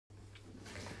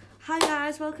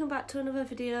guys, welcome back to another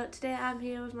video. Today I'm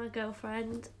here with my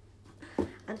girlfriend,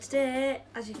 and today,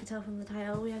 as you can tell from the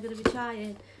title, we are going to be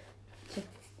trying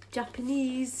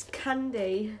Japanese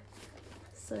candy.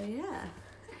 So yeah.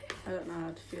 I don't know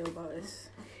how to feel about this.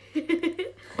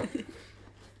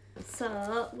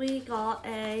 So we got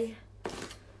a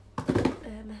if I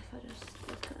just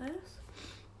look at this,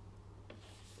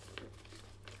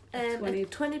 a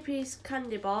 20-piece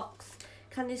candy box,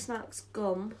 candy snacks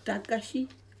gum. Dagashi.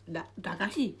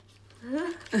 Dagashi.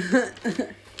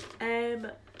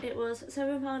 It was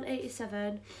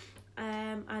 £7.87,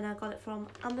 and I got it from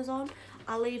Amazon.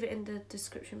 I'll leave it in the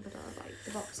description below, like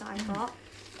the box that I got.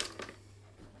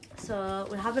 So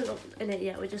we haven't looked in it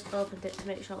yet. We just opened it to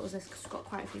make sure it was this, because we've got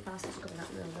quite a few parcels coming at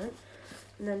the moment.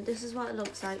 And then this is what it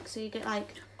looks like. So you get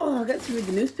like, oh, I get to read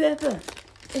the newspaper.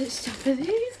 it's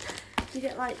Japanese. You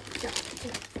get like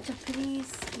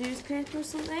Japanese newspaper or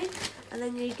something, and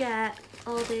then you get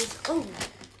all these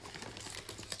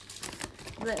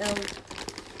little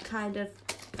kind of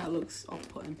That looks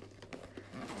off-putting.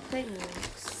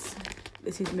 things.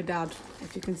 This is my dad,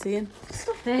 if you can see him.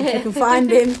 Stop If you it. can find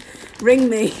him, ring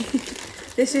me.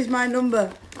 This is my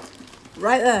number.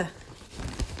 Right there.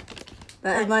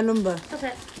 That is my number.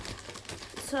 Okay.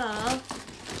 So,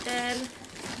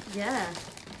 yeah.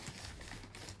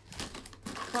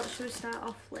 What should we start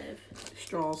off with?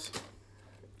 Straws.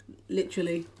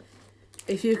 Literally.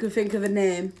 If you could think of a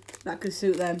name that could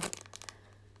suit them.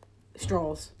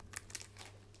 Straws.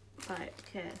 Right,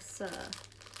 okay, so...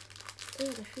 Ooh,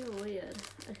 they feel weird.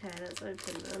 Okay, let's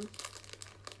open them.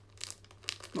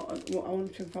 What I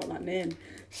want to think about that name.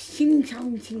 Xing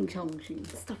chong xing chong xing.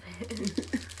 Stop it.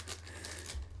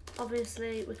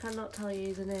 Obviously, we cannot tell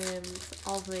you the names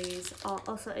of these.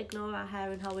 Also, ignore our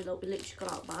hair and how we look. We literally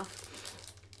got out of bath.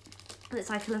 And it's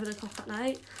like 11 o'clock at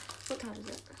night. What time is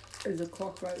it? There's a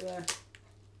clock right there.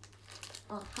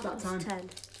 Oh, That time. 10.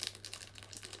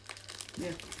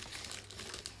 Yeah.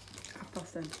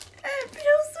 10:30. It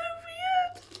feels so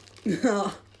weird.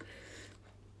 No.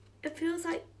 It feels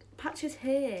like Patch's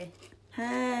hair.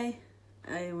 Hey.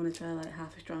 I want to try like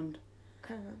half a strand.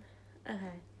 Come on.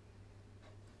 Okay.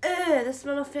 Ugh, the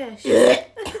smell of fish.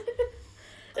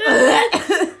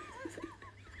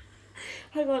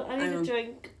 Hang on, I need a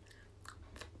drink.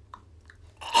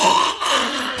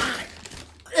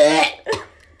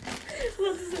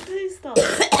 What does it taste like?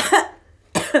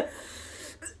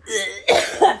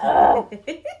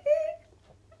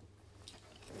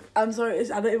 I'm sorry, I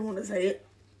don't even want to say it.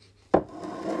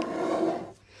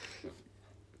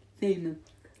 Demon.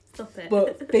 Stop it.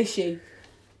 But fishy.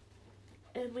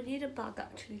 We need a bag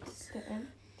actually to sit in.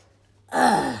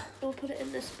 We'll put it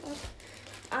in this bag.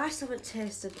 I still haven't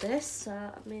tasted this, so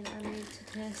I mean I need to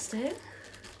taste it.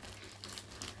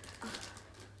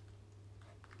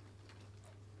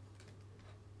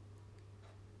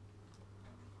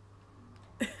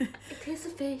 It tastes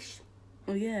of fish.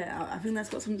 Oh yeah, I think that's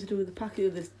got something to do with the packet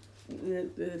of this,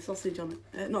 the sausage on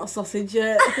it. Not a sausage.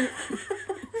 A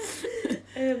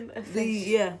fish.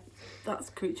 Yeah,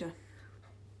 that's creature.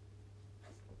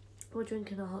 We're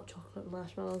drinking a hot chocolate and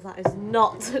marshmallows. That is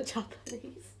not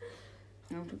Japanese.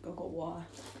 I've got water.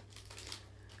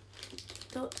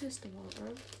 Don't taste the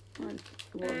water. Fine.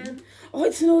 Oh,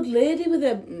 it's an old lady with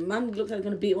a man. Looks like he's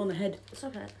gonna beat her on the head. It's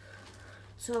okay.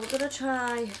 So I'm gonna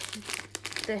try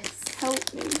this.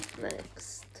 Help me.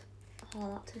 Next. Oh,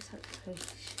 that tastes like fish.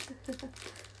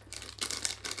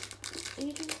 Are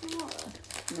you drinking water?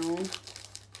 No. I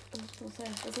was gonna say,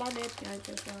 there's lemonade behind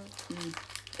you as well.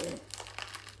 Yeah.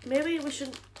 Maybe we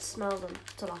shouldn't smell them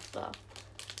till after.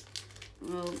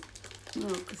 Well, no,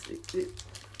 because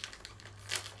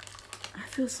I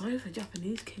feel sorry for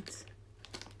Japanese kids.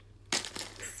 It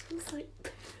smells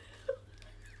like...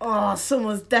 Oh,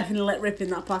 someone's definitely let rip in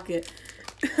that packet.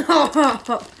 Oh,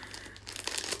 God.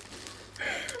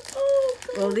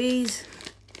 Well, these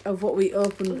are what we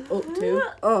opened up to.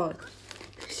 Oh,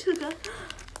 Sugar.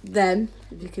 then,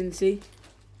 if you can see.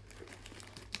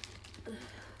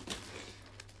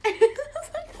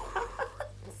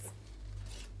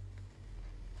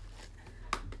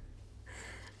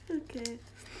 Okay.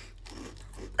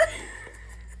 Let's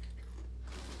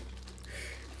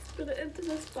put it into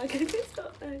this bag. It's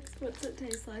not nice. What's it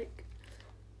taste like?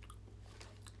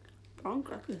 Prawn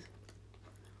crackers.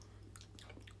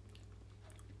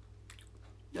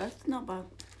 That's not bad.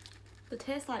 It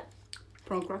tastes like...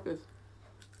 Prawn crackers.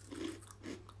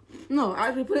 No,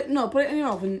 actually put it in your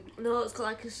oven. No, it's got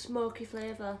like a smoky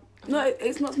flavour. No,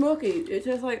 it's not smoky. It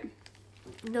tastes like...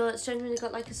 No, it's genuinely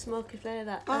got like a smoky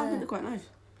flavour. Oh, I think they're quite nice.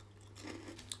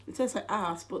 It tastes like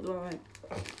ass, but they're alright.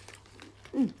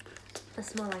 They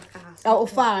smell like ass. Out of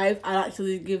 5, I'd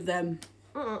actually give them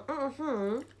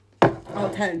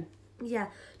Oh, 10. Yeah.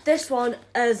 This one,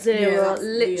 a 0. Yeah, that's-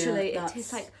 Literally, yeah, it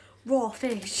tastes like raw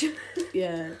fish.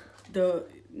 Yeah.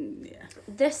 Yeah.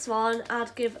 This one,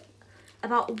 I'd give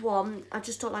about 1. I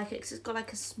just don't like it because it's got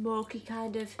like a smoky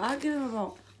kind of... I'd give him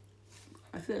about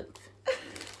a 6.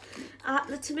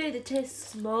 to me, they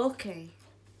taste smoky.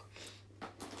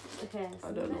 Okay. So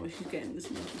I don't know where she's getting the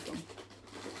smoky from.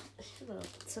 Shut up.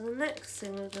 So the next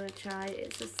thing we're going to try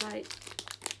is this like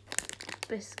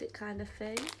biscuit kind of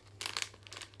thing.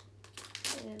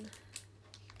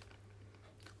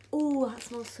 Oh, that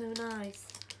smells so nice.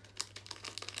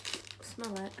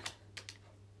 Smell it.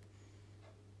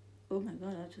 Oh my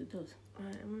god, it actually does.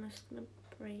 Right, I'm just going to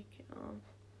break it on.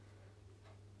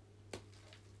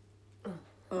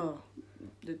 Oh.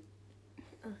 Okay,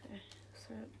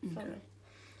 so, sorry.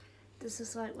 This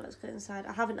is like what's got inside.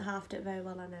 I haven't halved it very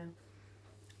well, I know.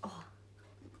 Oh.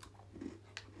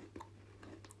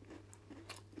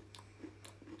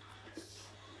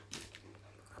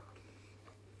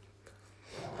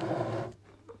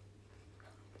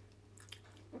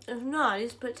 It's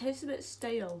nice, but it tastes a bit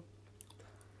stale.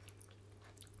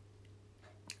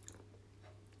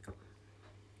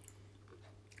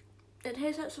 It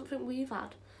tastes like something we've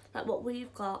had, like what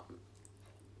we've got.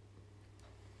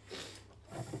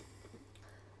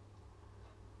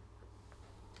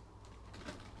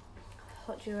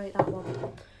 What do you rate that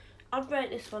one? I'd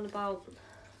rate this one about,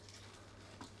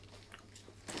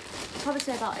 probably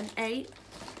say about an 8.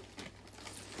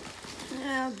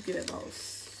 Yeah, I'll give it about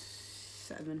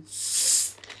 7.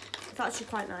 It's actually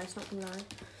quite nice, not gonna lie.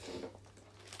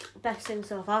 Best thing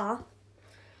so far.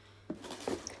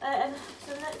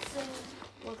 So the next thing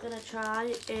we're gonna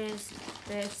try is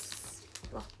this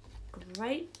black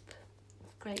grape.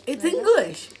 It's flavour.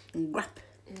 English. Grape.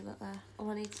 Yeah, look there. Oh,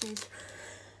 I need to sneeze.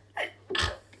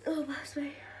 Oh, bless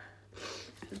me.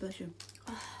 Bless you.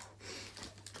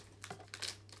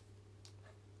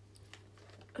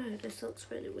 Oh, this looks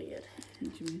really weird.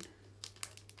 What do you mean?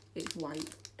 It's white.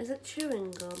 Is it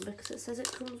chewing gum? Because it says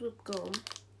it comes with gum.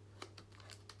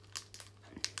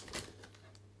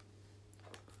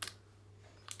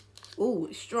 Oh,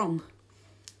 it's strong.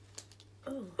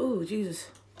 Oh. Oh, Jesus.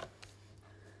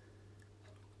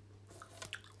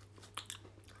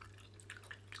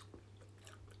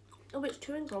 Oh, it's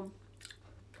chewing gum.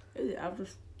 Is it? I've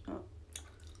just... Oh.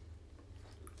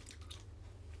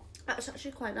 That's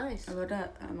actually quite nice. Am I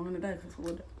going to die because I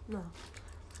would? No.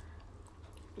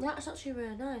 That's actually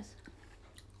really nice.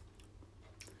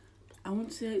 I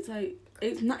won't say it's like...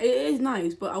 It is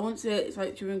nice, but I won't say it's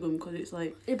like chewing gum because it's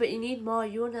like... Yeah, but you need more.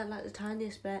 You only had like the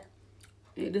tiniest bit.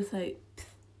 It just like...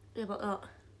 Yeah, but look.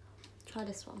 Try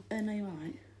this one. No, you're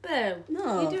right. Boo.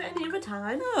 No. You do it any other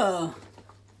time. No.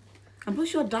 And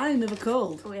plus you're dying of a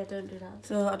cold. Oh yeah, don't do that.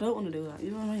 So I don't want to do that,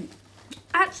 you know what I mean?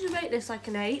 I actually rate this like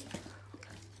an 8.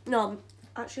 No,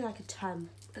 actually like a 10.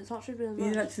 It's actually really nice.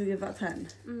 You'd actually give that 10?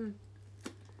 Mm.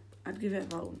 I'd give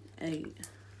it about 8.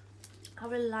 I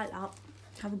really like that.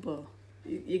 Have a bow.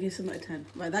 You give something a 10.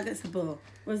 Right, that gets the bow.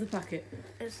 Where's the packet?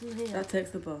 It's in here. That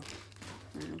takes the bow.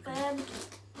 Right, okay.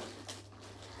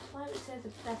 Why don't we say the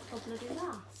best for bloody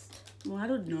last? Well, I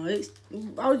don't know. It's...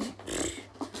 How would you...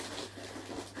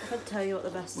 I can tell you what the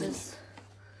best is.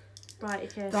 Right,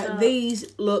 okay, Like, so...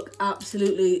 these look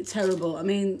absolutely terrible. I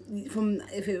mean, from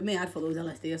if it were me, I'd thought it was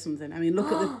LSD or something. I mean,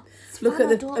 look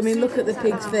at the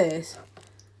pig's face.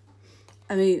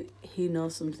 I mean, he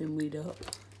knows something we don't.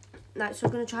 Right, so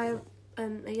we're gonna try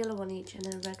a yellow one each and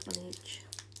then a red one each.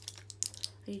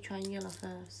 Are you trying yellow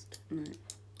first? Right,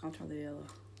 I'll try the yellow.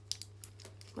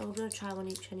 Well, we're gonna try one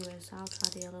each anyway, so I'll try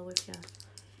the yellow with you.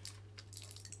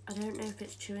 I don't know if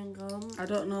it's chewing gum. I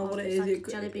don't know what it is. Like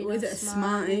jelly bean or is or it a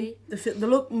Smartie? Smartie? They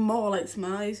look more like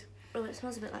Smarties. Oh, it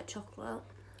smells a bit like chocolate.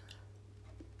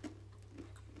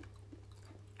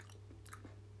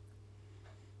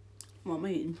 What am I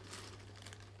eating?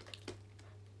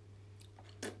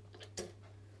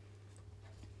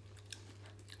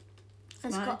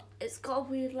 It's got a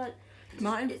weird like.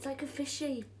 Smartie? It's like a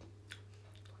fishy.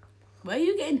 Where are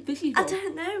you getting fishy from? I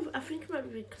don't know. I think it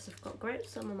might be because I've got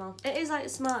grapes on my mouth. It is like a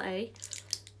Smartie,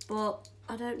 but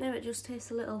I don't know. It just tastes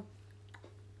a little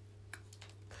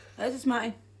There's a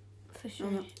Smartie. fishy. Oh,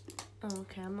 no. Oh,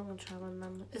 okay. I'm not gonna try one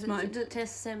then. Smartie. Does it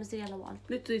taste the same as the yellow one?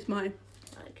 Literally Smartie.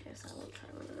 Okay, so I won't try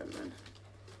one of them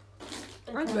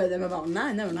then. I'd rate them about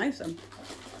 9. They were nice then.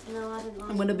 No, I didn't like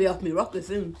I'm going to be off my rocker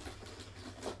soon.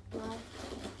 Why?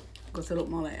 Because they look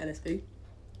more like LSD.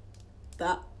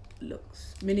 That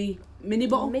looks mini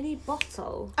bottle. Mini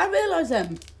bottle. I realise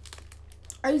them.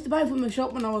 I used to buy them from the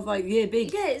shop when I was like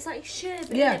big. Yeah, it's like sherbet.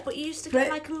 Yeah. Yeah, but you used to But-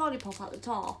 get like a lollipop at the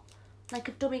top, like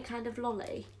a dummy kind of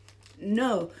lolly.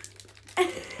 No.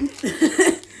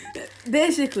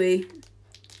 Basically,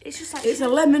 It's just like... it's a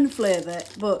lemon flavour,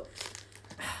 but...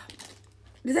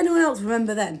 Does anyone else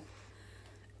remember then?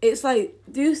 It's like,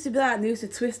 there used to be that, and they used to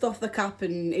twist off the cap,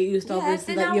 and it used to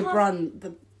obviously like your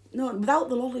brand... No, without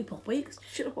the lollipop. Wait,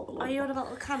 shut up about the lollipop. Are you on about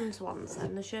the canned ones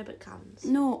then? The sherbet cans?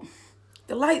 No.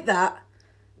 They're like that.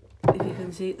 If you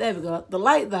can see. There we go. They're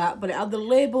like that, but it had the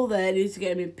label there. It used to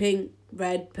get them in pink,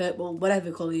 red, purple,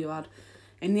 whatever colour you had.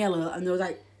 In yellow. And there was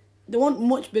like... They weren't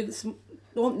much big.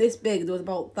 They weren't this big. They was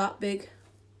about that big.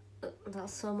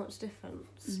 That's so much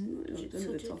difference.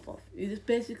 The top off. You just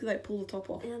basically like pull the top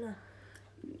off. Yeah, no.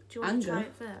 Do you want to try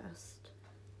it first?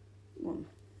 One.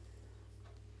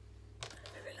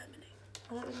 Very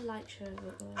lemony. I don't really like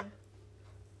sherbet though.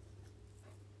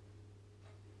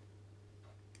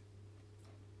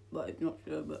 But I'm not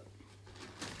sure, but...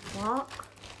 What?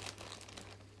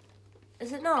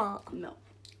 Is it not? No.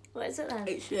 What is it then?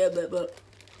 It's sherbet, but...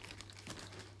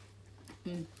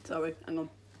 sorry, hang on.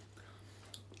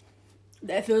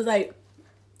 It feels like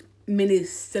mini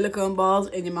silicone balls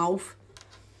in your mouth.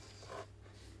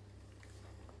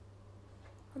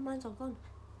 Oh, mine's all gone.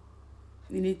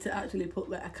 You need to actually put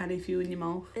like a canny few in your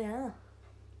mouth. Yeah.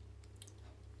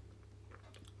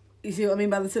 You see what I mean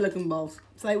by the silicone balls?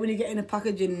 It's like when you get in a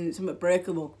packaging and it's something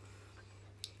breakable.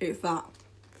 It's that.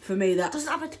 For me, that's... It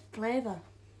doesn't have a flavour.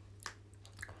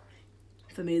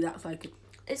 For me, that's like a...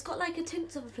 It's got like a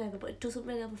tint of a flavour, but it doesn't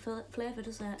really have a flavour,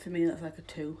 does it? For me, that's like a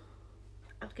 2.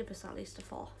 I'd give this at least a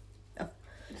 4.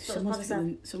 Someone's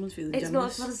feeling It's generous. not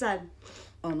as bad as then.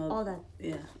 Oh no. Or then.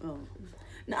 Yeah. Oh.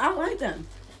 No, I like them.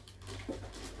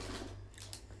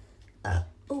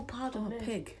 Oh, pardon me.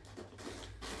 Pig.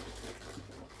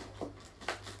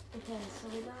 Okay, so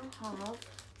we now have...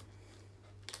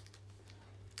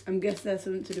 I'm guessing there's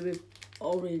something to do with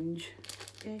orange.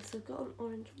 Yeah, so we've got an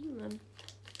orange one then.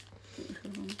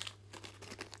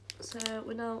 So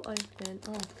we're now opening...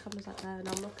 Oh, the camera's like there and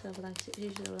I'm looking over there 'cause it's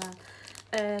usually over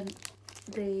there.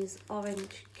 These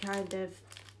orange kind of...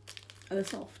 Are they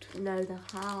soft? No, they're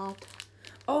hard.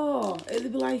 Oh,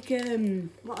 it'd be like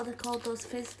What are they called? Those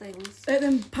fizz things?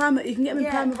 them Parma. You can get them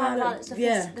in Parma. Parma, it's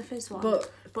the fizz one.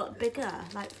 But bigger,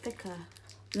 like thicker.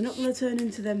 They're not gonna turn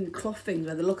into them cloth things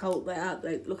where they look out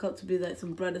look out to be like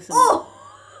some bread or something. Oh!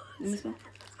 Let me smell.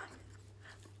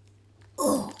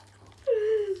 Oh!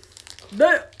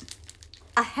 No.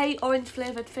 I hate orange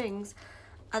flavoured things,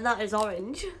 and that is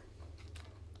orange.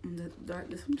 And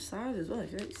there's some size as well.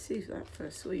 You don't see that for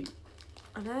a sweet.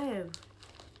 I know.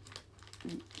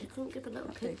 You couldn't give a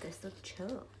little kid this, they'd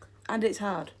choke. And it's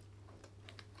hard.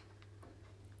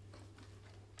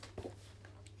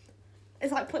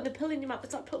 It's like putting a pill in your mouth.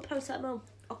 It's like putting paracetamol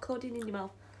or codeine in your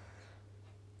mouth.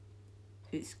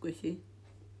 It's squishy.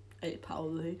 It's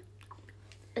powdery.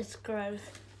 It's gross.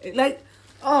 It like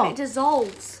It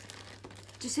dissolves.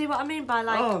 Do you see what I mean by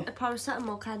like a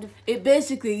paracetamol kind of? It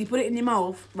basically, you put it in your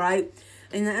mouth, right?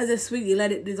 And then as a sweet, you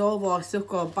let it dissolve or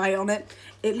suck or bite on it.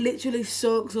 It literally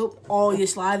soaks up all your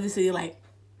saliva, so you're like...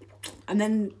 And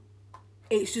then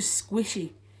it's just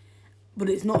squishy. But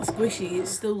it's not squishy,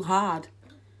 it's still hard.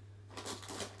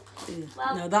 Yeah.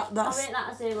 Well, no, that's... I'll rate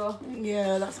that a 0.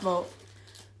 Yeah, that's about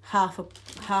half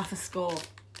a score.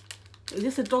 Is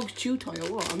this a dog's chew toy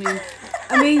or what? I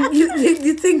mean,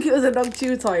 you think it was a dog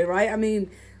chew toy, right? I mean...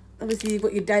 Obviously, you've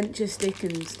got your denture stick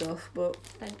and stuff, but...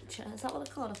 Denture? Is that what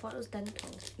they're called? I thought it was dental.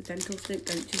 Dental stick,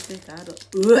 denture stick, I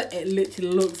don't... It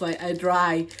literally looks like a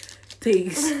dry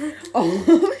piece.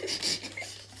 Oh.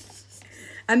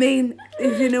 I mean,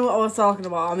 if you know what I was talking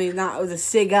about, I mean, that was a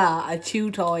cigar, a chew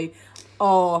toy,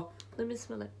 or... Let me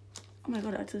smell it. Oh my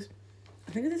god, I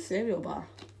think it's a cereal bar.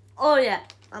 Oh, yeah.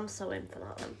 I'm so in for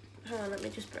that one. Hang on, let me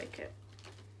just break it.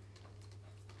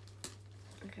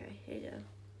 Okay, here you go.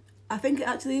 I think it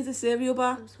actually is a cereal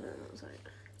bar. That's what it looks like.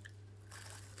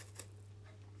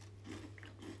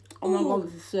 Oh my god,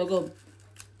 this is so good.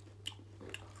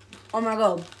 Oh my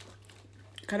god.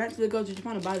 Can I actually go to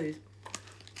Japan and buy these?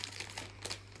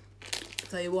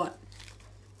 Tell you what.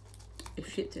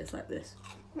 If shit tastes like this.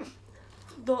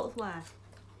 Don't where?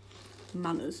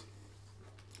 Manners.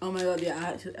 Oh my god,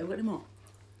 yeah, I've got any more.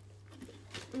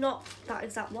 Not that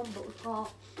exact one, but we've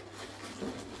got...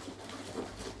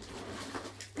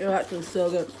 They're actually so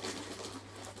good.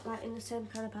 Like in the same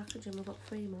kind of packaging, we've got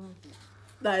 3 more.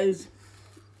 That is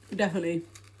definitely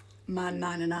my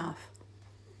 9.5.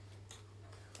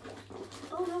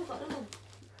 Oh no, I've got another one.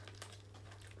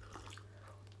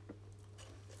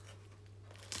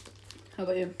 How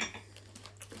about you?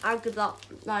 I'd give that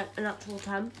like an actual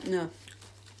 10. No.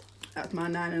 That's my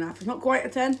 9.5. It's not quite a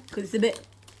 10 because it's a bit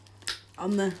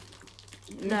on the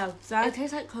No. Side? It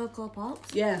tastes like Cocoa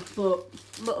Pops. Yeah, but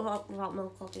Without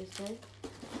milk, obviously.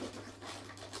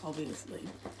 obviously.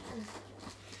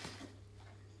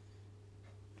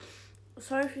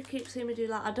 Sorry if you keep seeing me do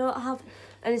that. I don't have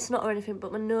any snot or anything,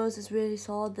 but my nose is really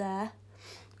sore there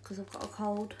because I've got a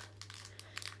cold.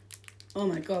 Oh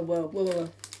my god, whoa.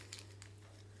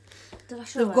 Did I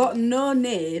show They've it? got no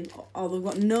name, or they've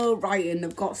got no writing,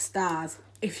 they've got stars.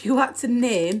 If you had to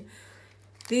name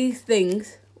these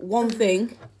things, one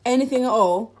thing, anything at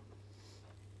all,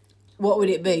 what would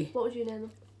it be? What would you name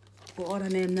them? What would I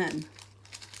name them?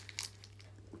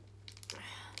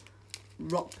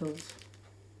 Rock pills.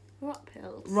 Rock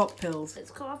pills. Rock pills.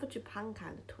 It's got to have a Japan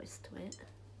kind of twist to it.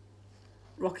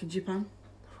 Rocky Japan.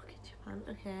 Rocky Japan.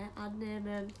 Okay, I'd name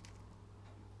them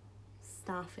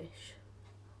Starfish.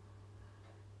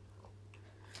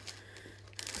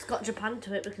 It's got Japan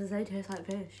to it because they taste like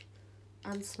fish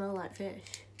and smell like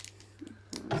fish.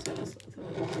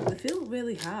 They feel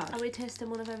really hard. Are we tasting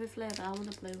one of every flavour? I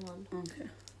want a blue one. Okay.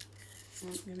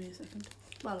 Give me a second.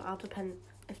 Well, I'll depend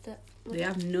if They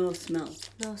have no smell.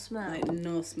 no smell. Like,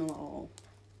 no smell at all.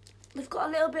 They've got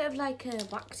a little bit of like a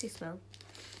waxy smell.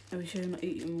 Are we sure you're not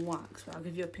eating wax? But I'll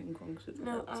give you a pink one. Cause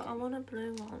No, I want a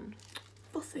blue one.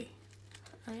 Fussy.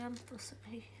 I am fussy.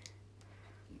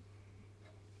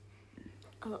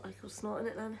 I look like I'm snorting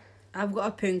it then. I've got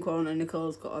a pink one and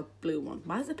Nicole's got a blue one.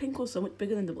 Why is the pink one so much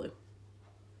bigger than the blue?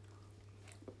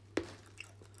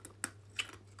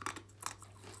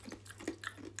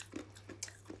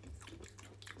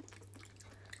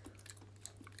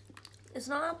 It's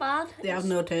not that bad. They have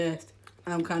no taste.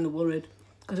 And I'm kind of worried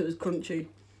because it was crunchy.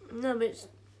 No, but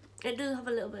it does have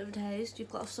a little bit of a taste.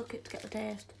 You've got to suck it to get the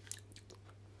taste.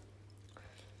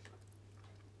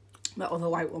 That was a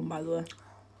white one, by the way.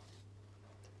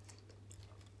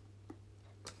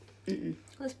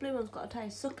 This blue one's got a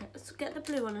taste. Suck it. Get the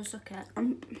blue one and suck it.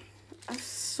 I've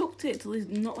sucked it till it's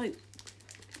not like...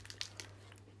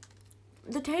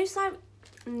 The taste like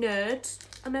nerds.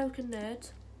 American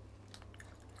nerds.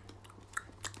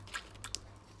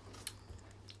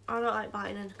 I don't like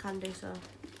biting into candy, so...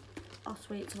 Or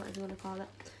sweets, or whatever you want to call it.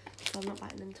 So I'm not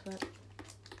biting into it.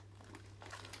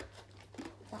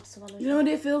 That's the one. You know what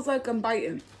it feels like I'm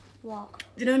biting? What?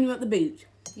 Do you know when you're at the beach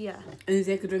Yeah. and you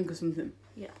take a drink or something?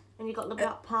 Yeah. And you got the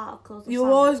black particles. of You've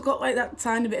sand. always got like that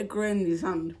tiny bit of grain in your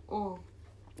hand. Oh.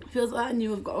 It feels like that, and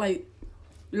you've got like...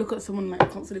 Look at someone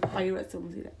like constantly fire at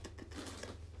someone. See that?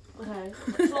 Okay.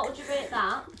 So what would you rate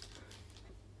that?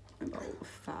 About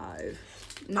 5.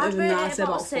 Not I'd even rate that, I'd it say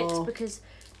about about 6 4. because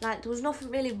like there was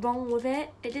nothing really wrong with it.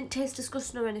 It didn't taste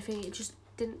disgusting or anything. It just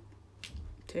didn't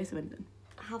Taste of anything.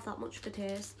 have that much of a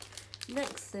taste.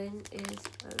 Next thing is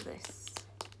this.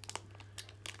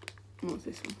 What's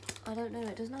this one? I don't know.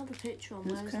 It doesn't have a picture on.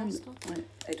 It's Where is kind that of, stuff? like,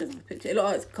 it doesn't have a picture. It looks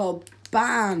like it's called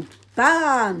Ban.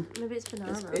 Ban! Maybe it's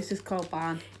banana. It's just called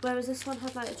Ban. Whereas this one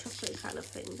had like a chocolatey kind of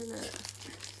thing, didn't it?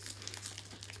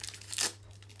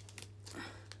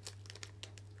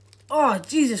 Oh,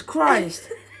 Jesus Christ.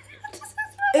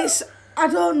 It's... I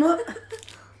don't know.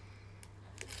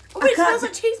 Oh, I it can't- smells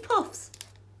like cheese puffs.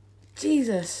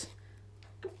 Jesus.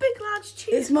 Big large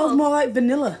cheese. It smells puff. more like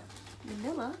vanilla.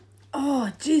 Vanilla.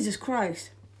 Oh, Jesus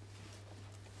Christ.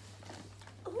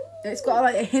 Ooh. It's got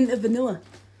like a hint of vanilla.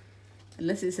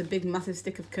 Unless it's a big massive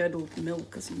stick of curdled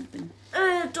milk or something.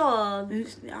 Dawn.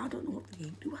 I don't know what they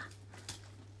do.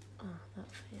 Oh, that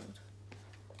failed.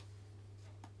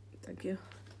 Thank you.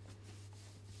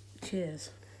 Cheers.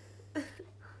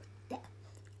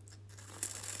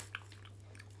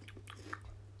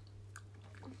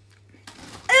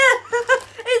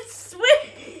 It's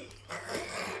sweet.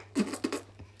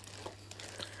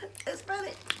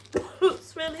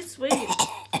 It's really sweet.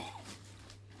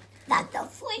 That's so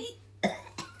sweet.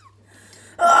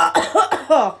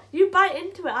 You bite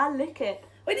into it, I lick it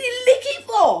What do you lick it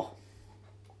for?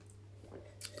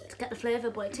 to get the flavour,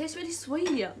 but it tastes really sweet.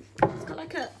 It's got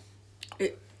like a...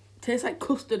 It tastes like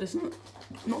custard, isn't it?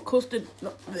 Not custard.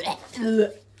 Not...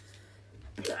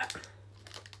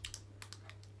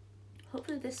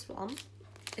 Hopefully this one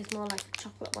is more like a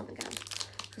chocolate one again,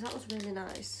 because that was really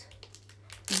nice.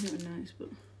 Isn't it nice, but...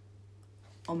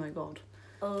 Oh my god.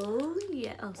 Oh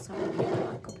yeah. Oh sorry, I put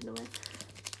my cup in the way.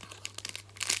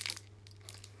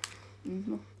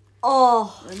 Mm-hmm.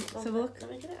 Oh, Let's have a look.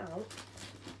 Let me get it out.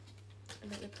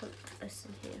 And let me put this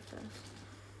in here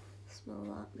first. Smell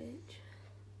that, bitch.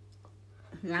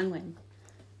 Langwing.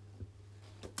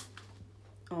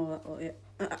 Oh yeah.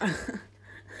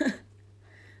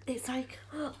 It's like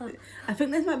I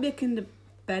think this might be a Kinder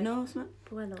Bueno or something.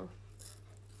 bueno.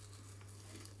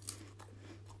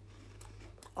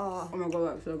 Oh, Oh my god,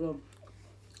 that's so good.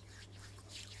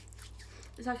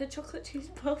 It's like a chocolate cheese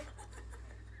puff.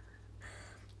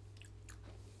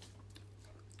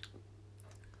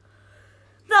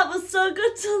 That was so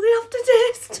good till the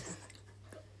aftertaste.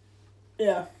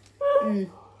 Yeah.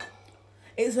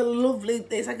 It's a lovely,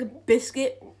 it's like a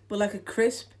biscuit, but like a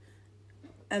crisp.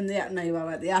 And no, you're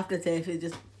right, the aftertaste is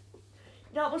just...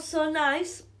 That was so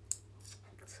nice.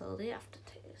 So the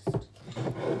aftertaste.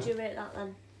 Would you rate that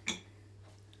then?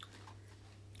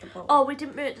 Oh, we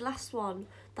didn't rate the last one.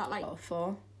 That like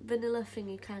 4. vanilla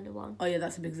thingy kind of one. Oh yeah,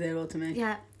 that's a big 0 to me.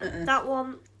 Yeah, that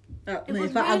one. No, was in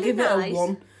fact, I'll really give nice. it a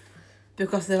 1.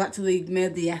 Because they've actually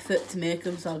made the effort to make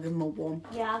them, so I'll give them a 1.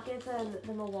 Yeah, I'll give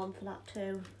them a 1 for that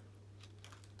too.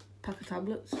 Pack of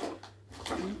tablets.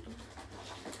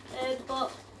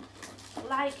 But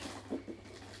like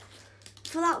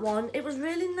for that one, it was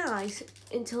really nice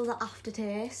until the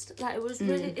aftertaste. Like it was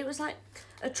really, it was like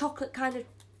a chocolate kind of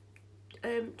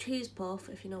cheese puff,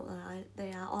 if you know what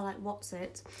they are, or like what's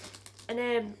it,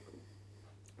 and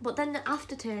but then the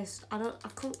aftertaste, I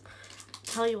couldn't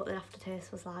tell you what the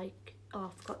aftertaste was like. Oh,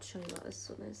 I forgot to show you what this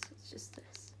one is. It's just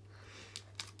this.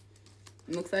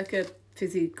 It looks like a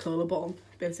fizzy cola bottle.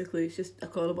 Basically, it's just a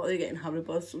cola bottle you get in Haribo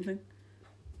or something.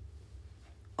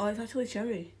 Oh, it's actually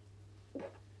cherry.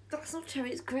 That's not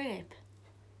cherry, it's grape.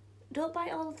 Don't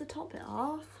bite all of the top bit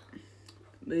off.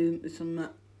 It's some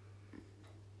that.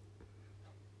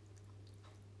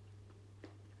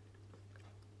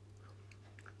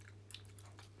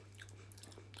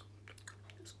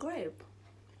 It's grape.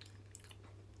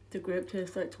 The grape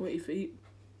tastes like 20 feet.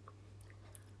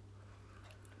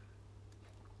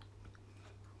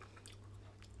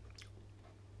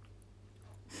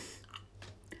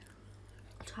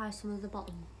 Try some of the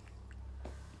bottom.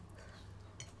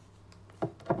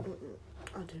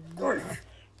 I do not.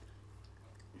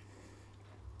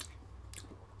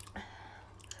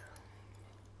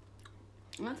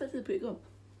 That's actually pretty good.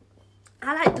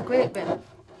 I like the grape bit. I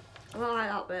don't like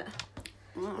that bit.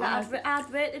 Like, I'd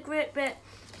rate the grape bit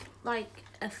like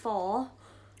a 4,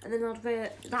 and then I'd rate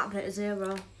that bit a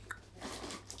 0.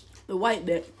 The white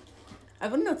bit. I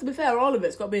don't know, to be fair, all of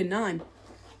it's got to be a 9.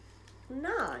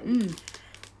 9?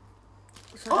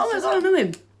 So Oh my god, I know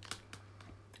him.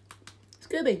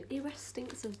 Scooby. He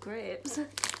stinks of grapes.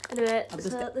 Anyway, I've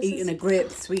just so eaten a grape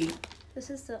sweet.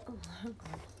 This is the... Oh, hang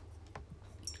on.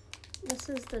 This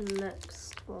is the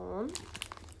next one.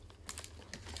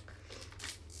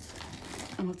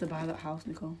 I'm going to buy that house,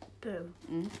 Nicole. Boom.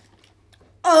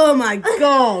 Oh my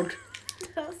god.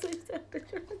 That's exactly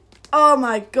true. Oh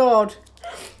my god.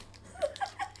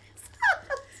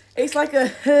 It's like a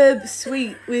herb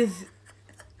sweet with...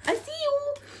 I see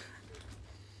you.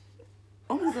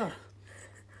 Oh my god.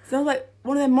 Sounds like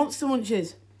one of them Monster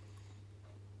Munches.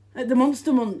 Like the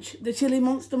Monster Munch. The chili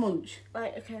Monster Munch.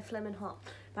 Right, okay, flaming hot.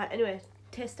 Right, anyway,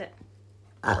 taste it.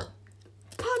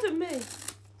 Pardon me.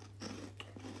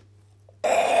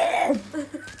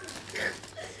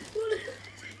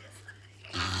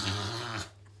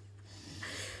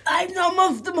 I'm not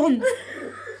Monster Munch.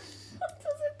 What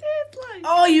does it taste like?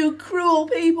 Oh, you cruel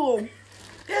people.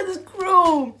 Yeah, that's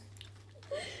cruel.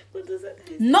 What does it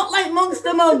taste Not like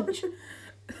Monster Munch.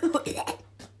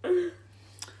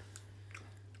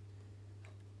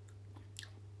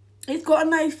 It's got a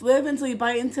nice flavour until you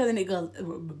bite into it and it goes...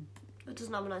 It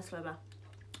doesn't have a nice flavour.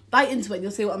 Bite into it,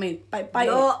 you'll see what I mean. Bite it.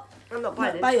 No, I'm not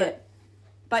biting Bite into it.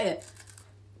 Bite it.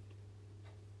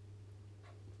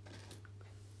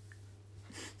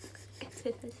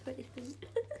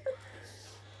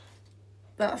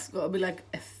 That's got to be like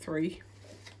a 3.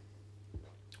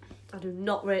 I do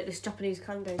not rate this Japanese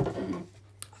candy.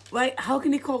 Like, how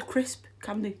can you call crisp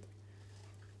candy?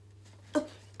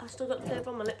 I still got the flavour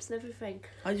on my lips and everything.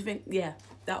 How do you think? Yeah,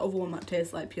 that other one that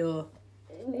tastes like pure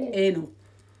anal.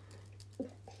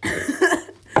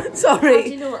 Sorry. How do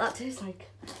you know what that tastes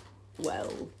like?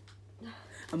 Well,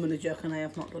 I'm going to joke and I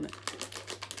have not done it.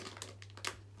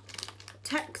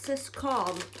 Texas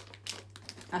corn.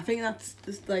 I think that's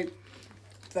just like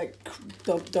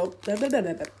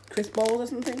crisp balls or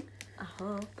something.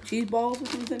 Cheese balls or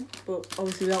something. But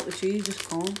obviously without the cheese, just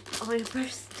corn. Oh, your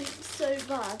breath stinks so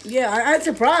bad. Yeah, I'm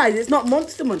surprised. It's not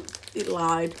Monster Munch. It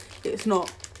lied. It's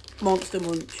not Monster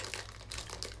Munch.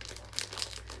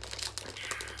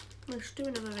 We should do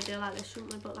another video like this,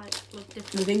 shouldn't we? But like with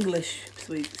different... With English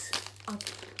sweets.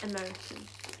 American.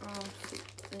 Oh,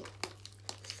 something.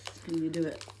 Can you do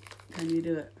it? Can you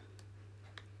do it?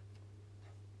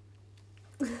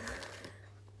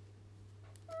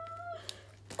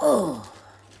 Oh.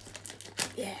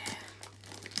 Yeah.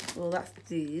 Well, that's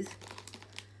these.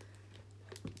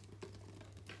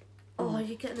 Oh,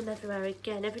 you're getting them everywhere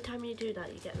again. Every time you do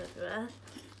that, you get them everywhere.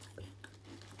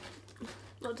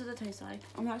 What does it taste like?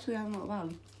 I'm actually having not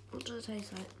bad. What does it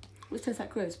taste like? It tastes like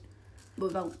crisp, but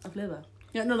without a flavour.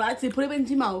 Yeah, no, actually, put it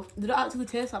into your mouth. They don't actually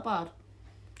taste that bad.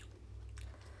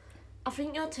 I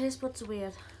think your taste buds are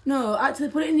weird. No, actually,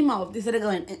 put it in your mouth instead of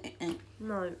going.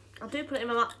 No, I do put it in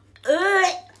my mouth.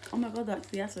 Oh my god,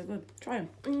 actually, yeah, so good. Try them.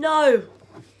 No.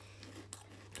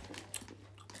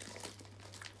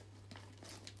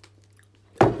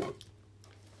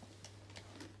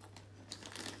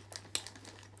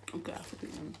 Okay, I'll put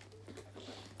them.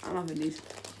 I'm having these.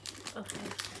 Okay.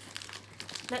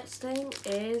 Next thing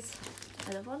is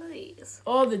another one of these.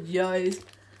 Oh, the joys.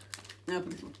 Now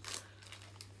put this one.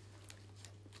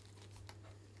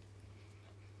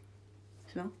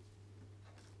 Smell?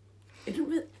 It doesn't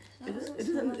really.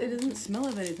 It doesn't smell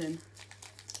of anything.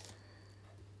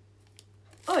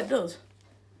 Oh, it does.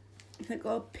 You think it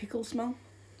got a pickle smell?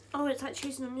 Oh, it's like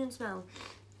cheese and onion smell.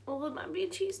 Oh, it might be a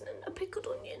cheese and a pickled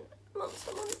onion.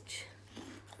 Monster Munch.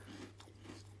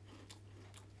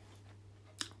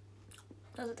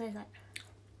 What does it taste like?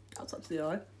 That's actually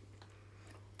alright.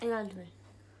 You lied to me.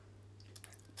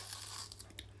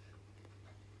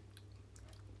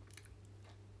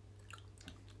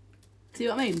 See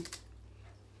what I mean?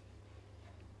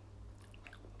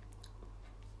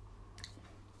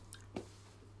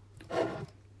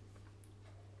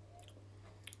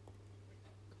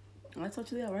 That's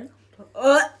actually alright.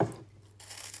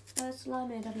 Where's the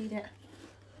limeade? I need it.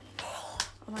 I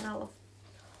ran out of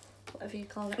whatever you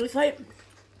call it. It's like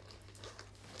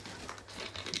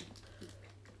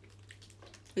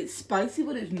it's spicy,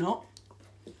 but it's not.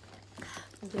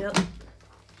 Yep.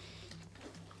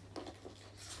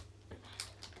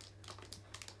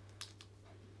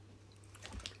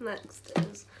 Next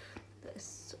is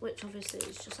this, which obviously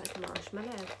is just like a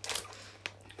marshmallow.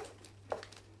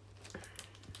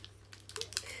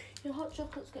 Your hot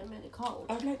chocolate's getting really cold.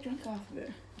 I'd like drink half of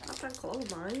it. I drank all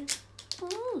of mine.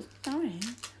 Oh, sorry.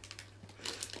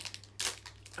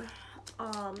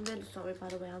 Oh, I'm really sorry, by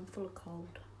the way, I'm full of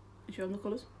cold. You show them the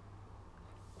colours?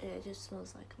 Yeah, it just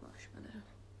smells like a marshmallow.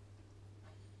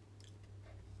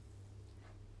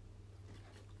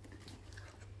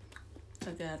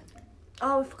 Okay.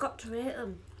 Oh, we forgot to rate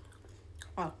them.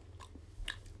 Oh.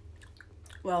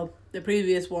 Well, the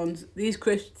previous ones, these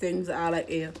crisp things that I like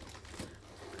here,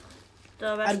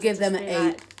 The rest I'd give would them just an be 8.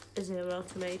 like a 0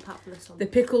 to me, apart from this one. The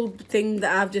pickled thing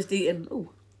that I've just eaten, ooh,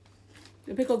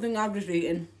 the pickled thing I've just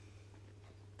eaten,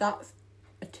 that's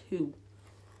a 2.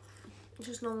 It's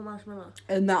just normal marshmallow.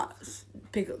 And that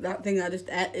thing I just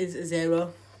ate is a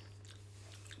 0.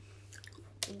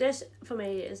 This, for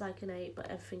me, is like an 8, but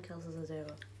everything else is a 0.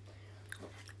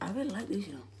 I really like these,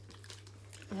 you know.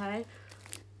 Okay.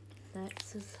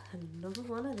 Next is another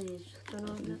one of these. Just don't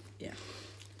open it. Yeah.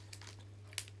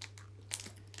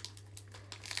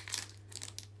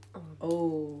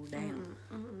 Oh, damn.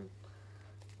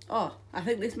 Oh, I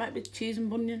think this might be cheese and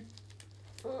bunion.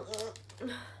 Or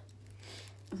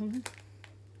something.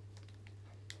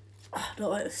 Oh, I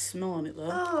don't like the smell on it though.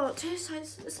 Oh, it tastes like,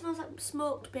 it smells like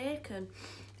smoked bacon.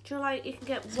 Do you know, like, you can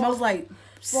get... It smells like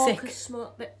sick.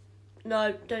 Smoked bacon.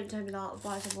 No, don't tell me that,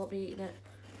 otherwise I won't be eating it.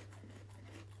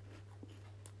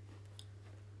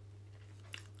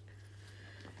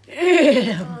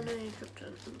 Oh no, you dropped it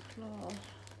on the floor.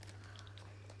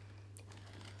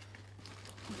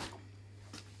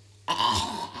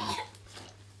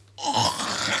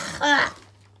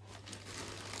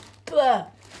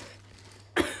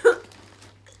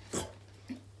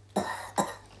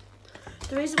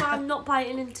 The reason why I'm not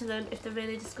biting into them, if they're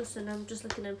really disgusting, I'm just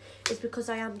licking them, is because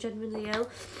I am genuinely ill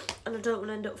and I don't want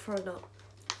to end up throwing up.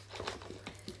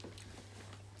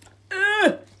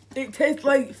 It tastes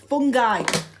like fungi.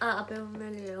 I've been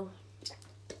really ill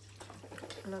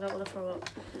and I don't want to throw up.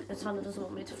 And Tana doesn't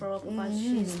want me to throw up, otherwise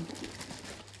she's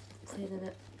cleaning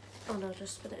it. Oh no,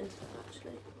 just spit it into that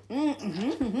actually.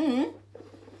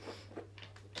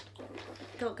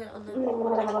 Don't get it on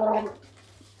there.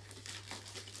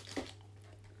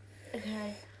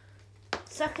 Okay.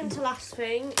 Second to last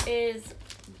thing is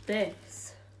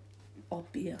this. Oh,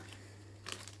 beer.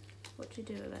 What do you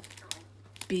do with it?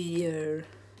 Beer.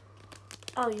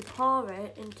 Oh, you pour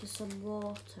it into some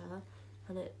water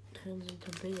and it turns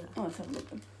into beer. Oh, let's have a look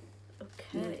then.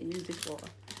 Okay. Yeah, use this water.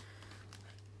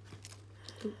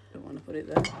 Ooh, don't want to put it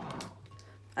there.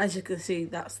 As you can see,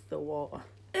 that's the water.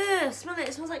 Ugh, smell it.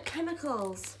 It smells like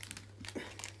chemicals.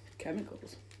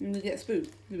 Chemicals. You need to get a spoon,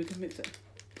 then we can mix it.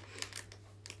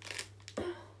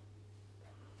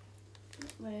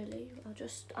 Really?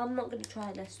 I'm not going to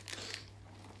try this.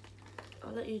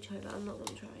 I'll let you try it, but I'm not going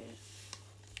to try it.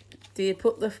 Do you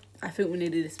put the... I think we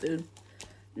needed a spoon.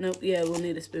 Nope, yeah, we'll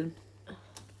need a spoon.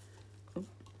 Oh.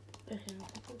 Okay.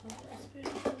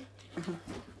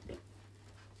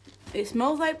 It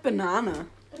smells like banana.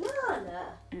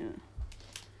 Banana? Yeah.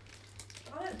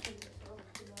 I don't think it smells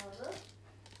like banana.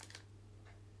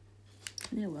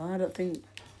 Yeah, well, I don't think.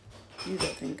 You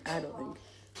don't think. I don't think.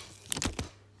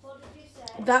 What did you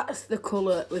say? That's the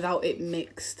colour without it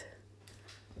mixed.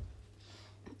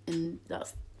 And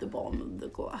that's the bottom of the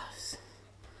glass.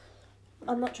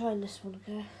 I'm not trying this one,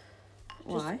 okay?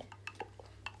 Why?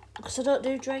 Because I don't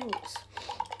do drinks.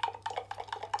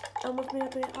 And with me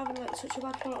having like such a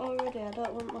bad throat already, I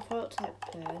don't want my throat to like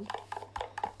burn.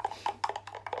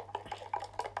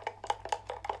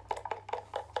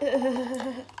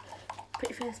 Put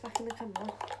your face back in the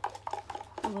camera.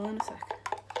 I will in a sec.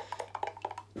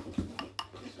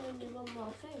 There's only one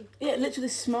more thing. Yeah, it literally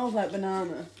smells like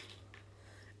banana.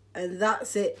 And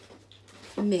that's it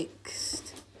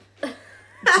mixed.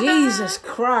 Jesus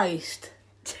Christ.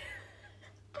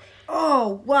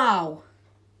 Oh, wow.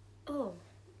 Oh,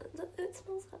 it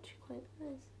smells actually quite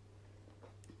nice.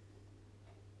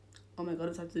 Oh my god,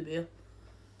 it's actually beer.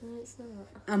 No, it's not.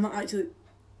 I'm not actually...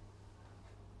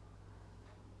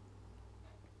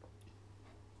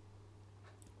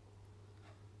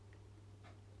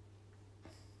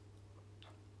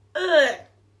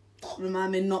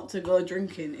 Remind me not to go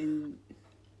drinking in...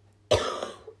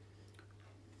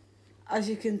 As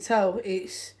you can tell,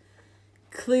 it's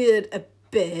cleared a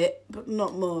bit, but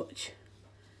not much.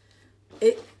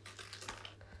 Oh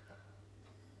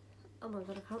my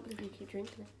god, I can't believe you keep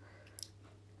drinking it.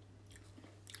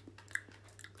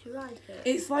 Do you like it?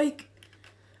 It's like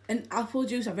an apple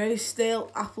juice, a very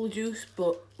stale apple juice,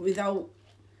 but with like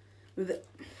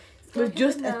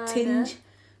just a a banana. tinge,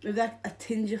 with like a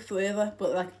tinge of flavour,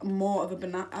 but like more of a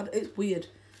banana. It's weird,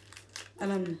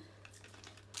 and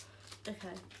Okay.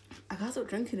 I can't stop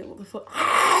drinking it. What the fuck?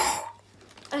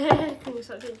 Can we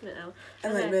stop drinking it now?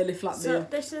 And like really flat So beer.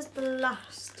 this is the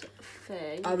last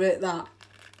thing. I rate that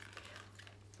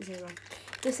 0.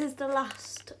 This is the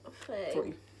last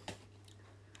thing.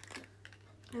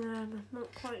 3. I'm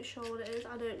not quite sure what it is.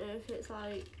 I don't know if it's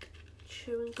like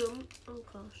chewing gum. Oh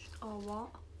gosh. Or what?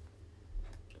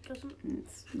 It doesn't.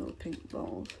 It's not pink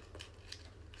balls.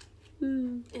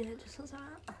 Yeah, it just looks like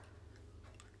that.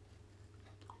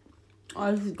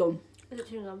 Oh, this is gum. Is it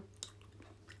chewing gum?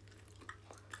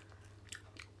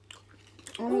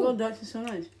 Oh my god, that's so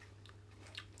nice.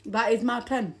 That is my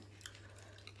pen.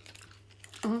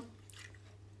 I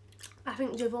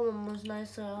think the other one was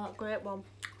nicer, that grape one.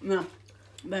 No,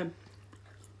 them.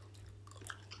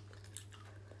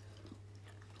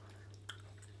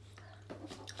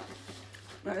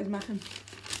 That is my pen.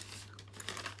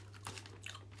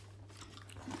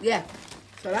 Yeah.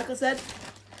 So like I said,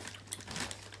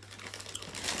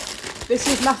 this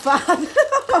is my fan.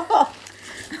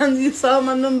 And you saw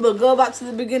my number. Go back to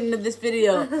the beginning of this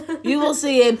video. You will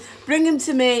see him. Bring him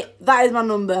to me. That is my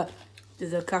number.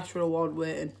 There's a cash reward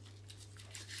waiting.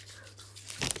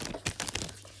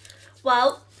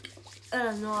 Well,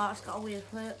 no, that's got a weird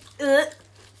flavour.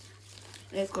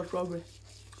 It's got strawberry.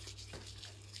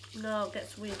 No, it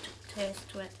gets weird taste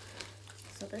to it.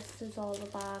 So this is all the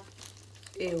bag.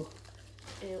 Ew.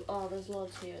 Ew. Oh, there's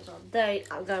loads here as well. They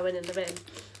are going in the bin.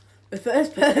 The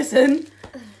first person.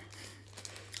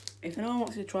 If anyone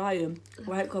wants to try them,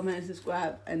 like, comment and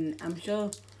subscribe. And I'm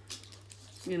sure,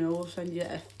 you know, we'll send you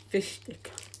a fish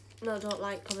stick. No, don't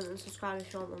like, comment and subscribe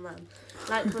if you want them then.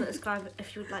 Like, comment and subscribe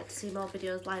if you would like to see more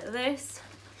videos like this.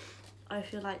 Or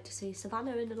if you'd like to see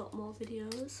Savannah in a lot more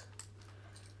videos.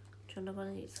 Do you want one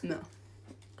of these? No.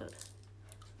 Good.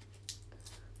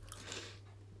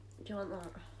 Do you want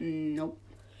that? Nope.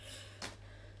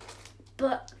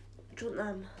 But, do you want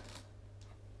them?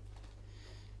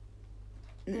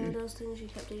 Those things you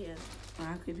kept eating?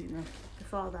 I keep eating them.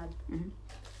 Before then?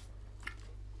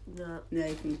 No. Yeah,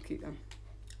 you can keep them.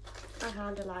 I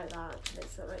kind of like that actually,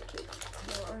 so I might keep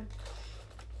more.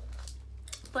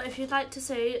 But if you'd like to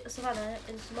see Savannah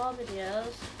in some more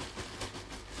videos,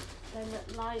 then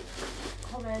like,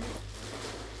 comment,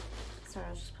 sorry, I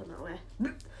was just putting that away,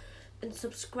 and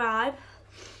subscribe.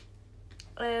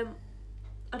 I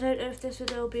don't know if this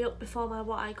video will be up before my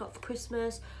what I got for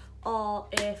Christmas, or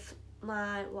if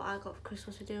my what I got for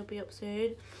Christmas video will be up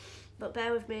soon. But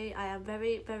bear with me, I am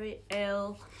very, very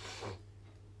ill.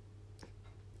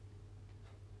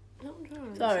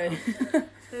 Sorry.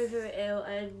 Very, very ill,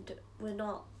 and we're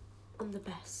not on the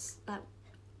best. Like,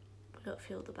 we don't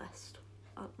feel the best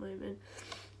at the moment.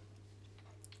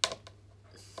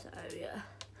 So yeah.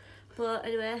 But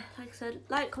anyway, like I said,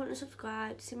 like, comment, and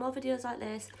subscribe to see more videos like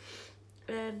this.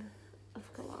 I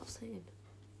forgot what I was saying.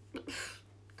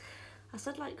 I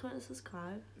said like, comment, and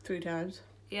subscribe. 3 times.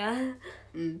 Yeah.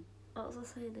 Mm. What was I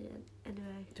saying again?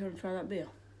 Anyway. Do you want to try that beer?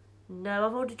 No,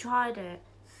 I've already tried it.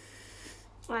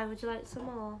 Why, would you like some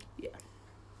more? Yeah.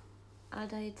 I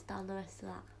dare you to down the rest of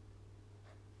that.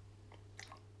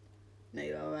 No,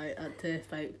 you're alright. It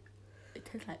tastes like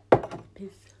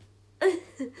piss.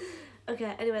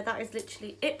 Okay, anyway, that is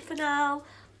literally it for now.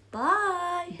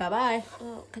 Bye. Bye bye.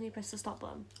 Oh, can you press the stop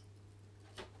button?